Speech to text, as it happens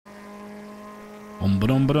What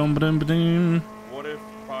if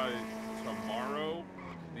by tomorrow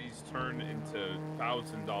these turn into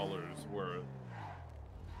 $1,000 worth?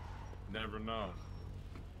 Never know.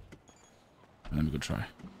 Let me go try.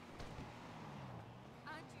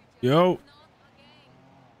 Yo.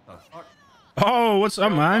 Oh, what's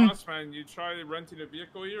up, man? Boss, man, you tried renting a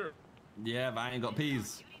vehicle here? Yeah, but I ain't got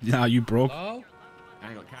peas. Yeah, you broke. Hello? I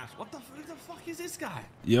ain't got cash. What the fuck is this guy?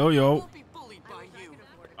 Yo.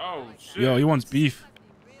 Oh, shit. Yo, he wants beef.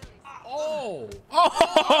 Oh.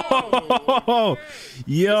 Oh.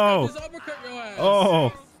 Yo.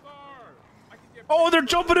 Oh. Oh, they're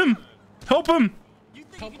jumping him. Help him.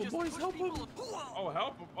 Help him, boys. Help him. Oh,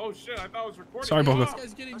 help him. Oh, shit. I thought I was recording. Sorry, Bogo. This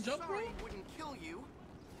guy's getting jumped, bro.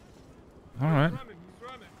 All right. He's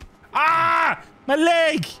running. Ah, my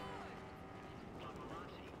leg. This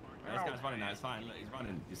guy's running now. It's fine. Look, he's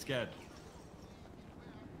running. He's scared.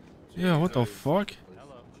 Yeah, what the fuck?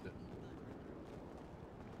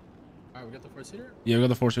 Alright, we got the four-seater? Yeah, we got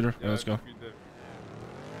the four-seater. Yeah, let's go.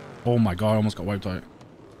 Oh my god, I almost got wiped out.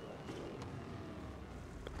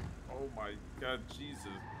 Oh my god, Jesus.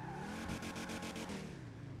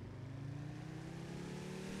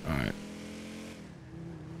 Alright.